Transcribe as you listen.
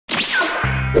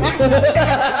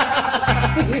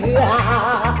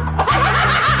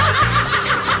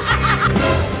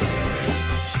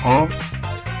Huh?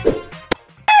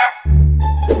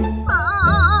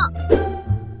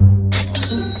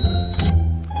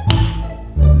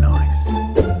 Nice.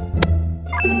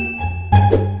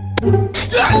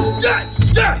 Yes! Yes!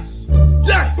 Yes!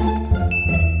 Yes!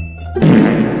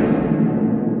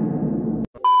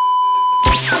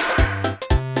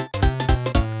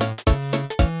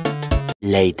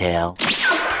 Later.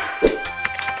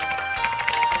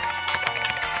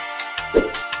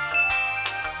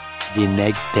 The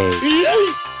next day.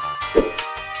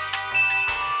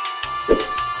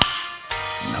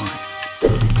 Nice.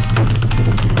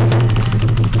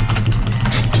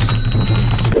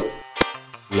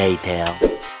 Later.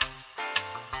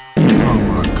 Oh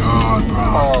my God, bro.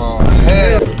 Oh,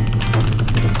 hell.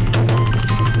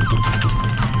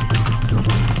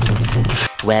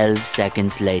 12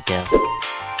 seconds later.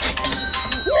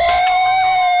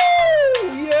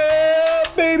 Yeah,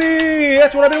 baby!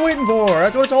 That's what I've been waiting for.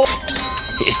 That's what it's all.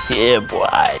 Yeah, boy.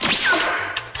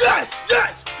 Yes!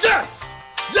 Yes! Yes!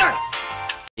 Yes!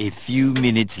 A few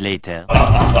minutes later.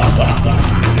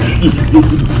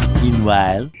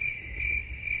 Meanwhile.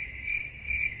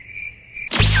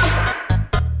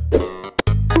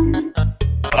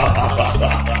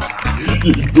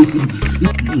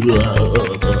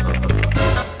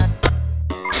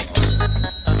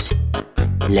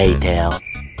 Later.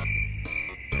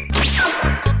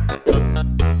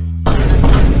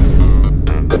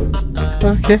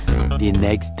 Okay. The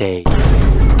next day.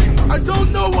 I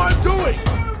don't know what I'm doing!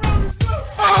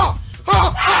 Ah!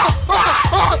 Ah! Ah! Ah!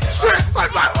 Ah! Shit!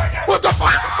 What the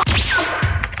fuck?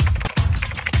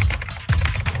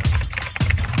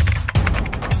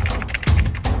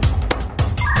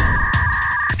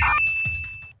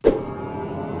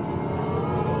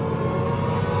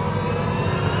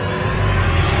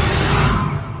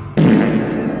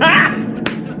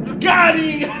 Got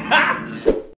him!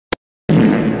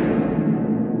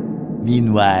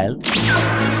 Meanwhile. Yes!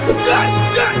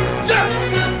 Yes! Yes!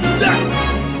 Yes!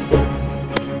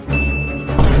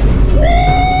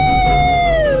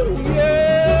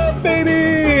 Yeah, baby!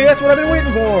 That's what I've been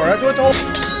waiting for. That's what it's all.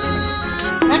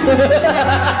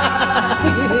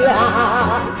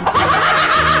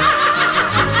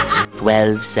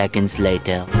 12 seconds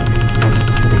later.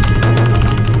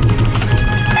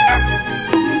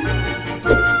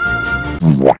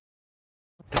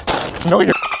 Know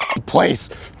your place,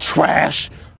 trash.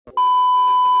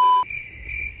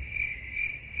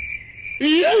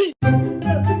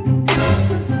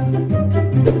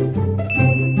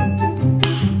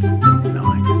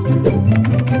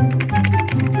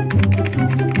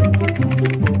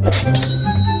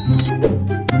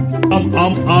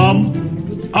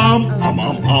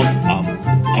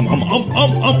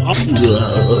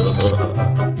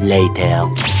 Later.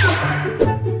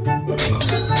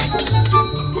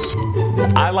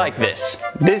 I like this.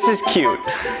 This is cute.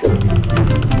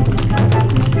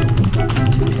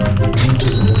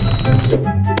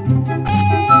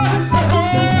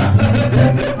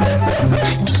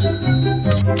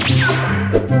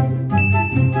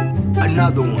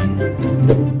 Another one.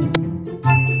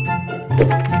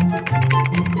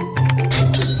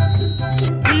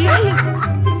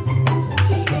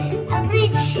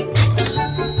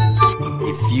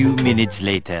 A few minutes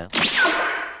later.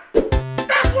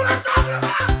 That's what I'm talking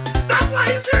about! That's why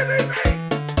he's leaving me!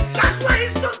 That's why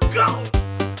he's the GOAT!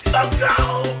 The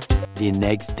GOAT! The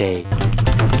next day.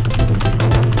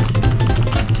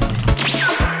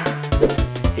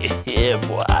 Yeah,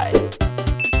 boy.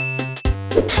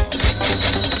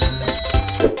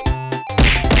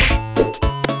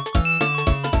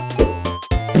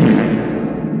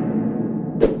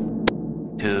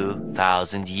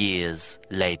 Thousand years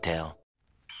later.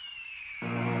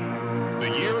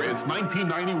 The year is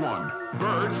 1991.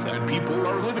 Birds and people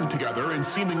are living together in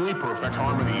seemingly perfect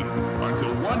harmony,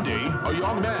 until one day a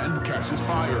young man catches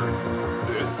fire.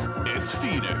 This is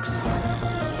Phoenix.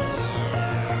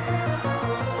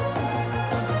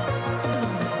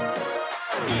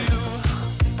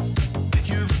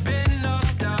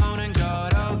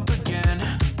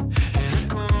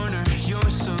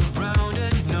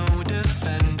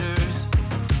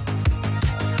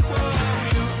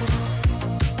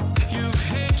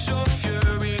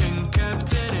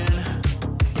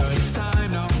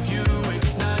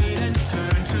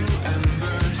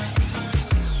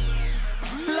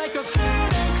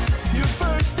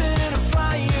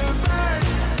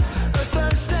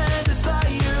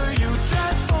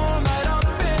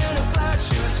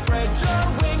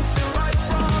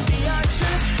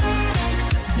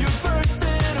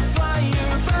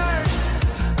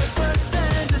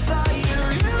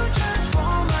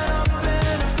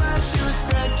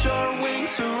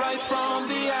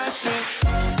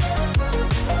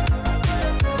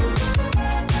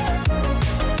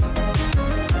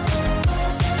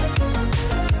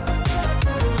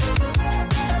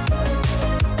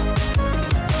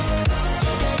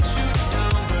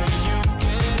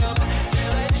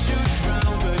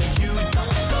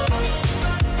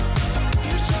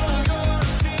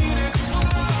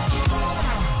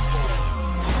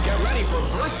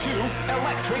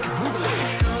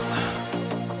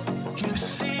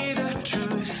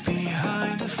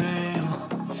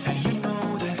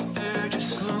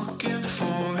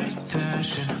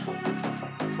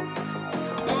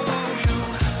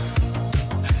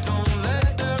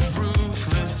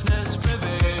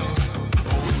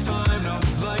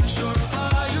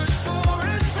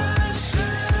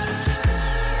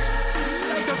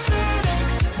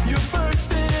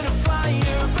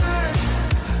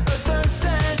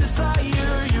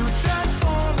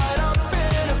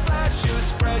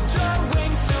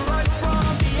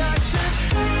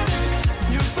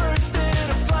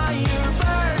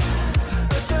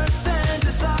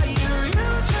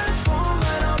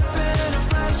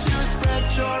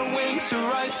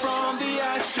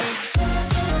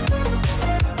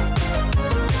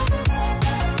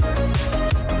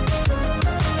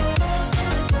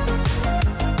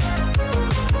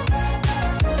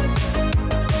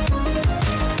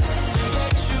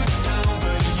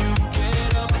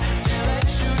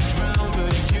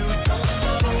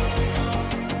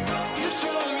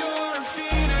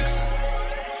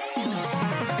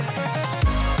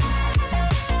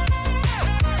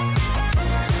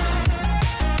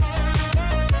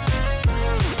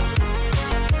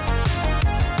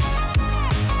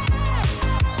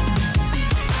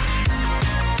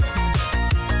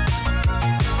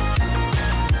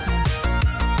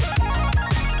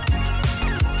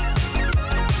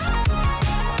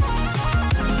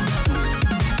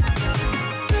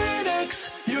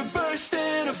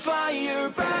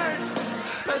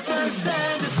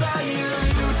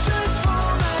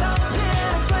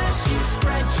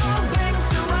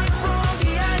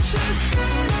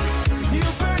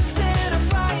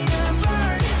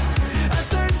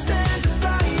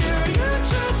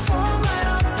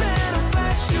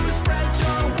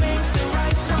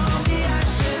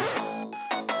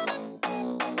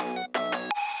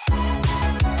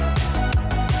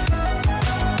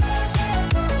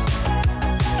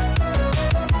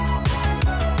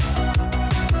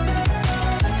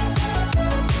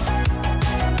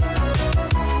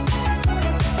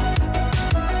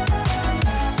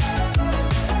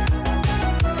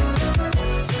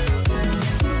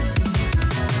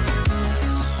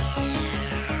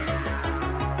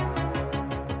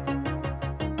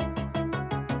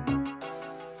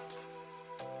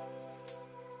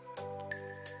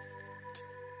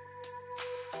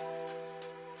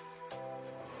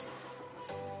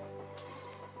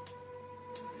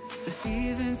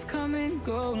 seasons come and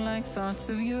go like thoughts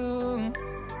of you.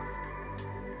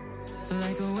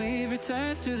 Like a wave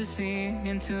returns to the sea,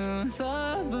 into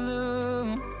the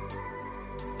blue.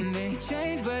 They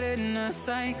change but in a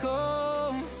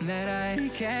cycle that I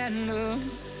can't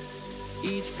lose.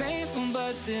 Each painful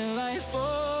but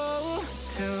delightful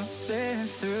to live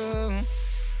through.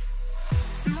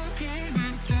 You came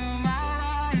into my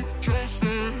life just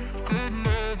like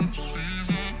another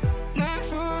season. Not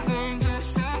for them,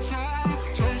 just a time,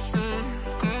 just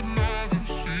like another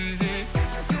season.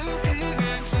 You came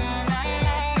into my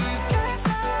life just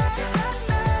like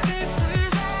another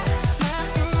season. Not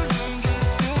for them,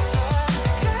 just a time,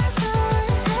 just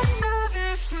like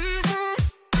another season.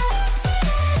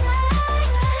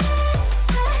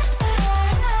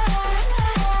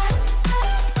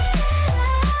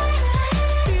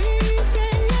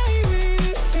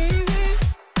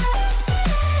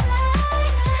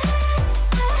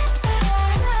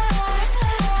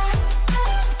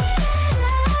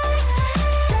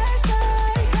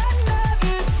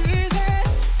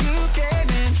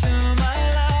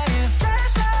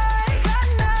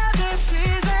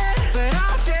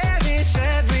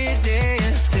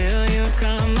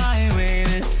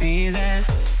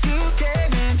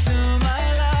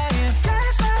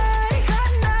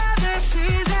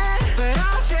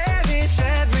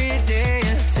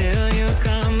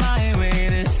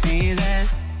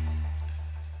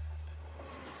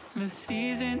 The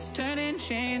seasons turn and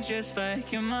change just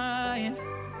like your mind.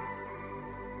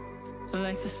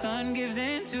 Like the sun gives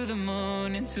into the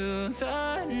moon, into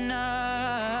the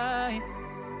night.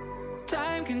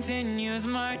 Time continues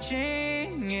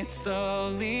marching, it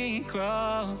slowly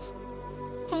crawls.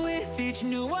 With each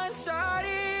new one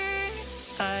starting,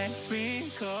 I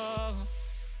recall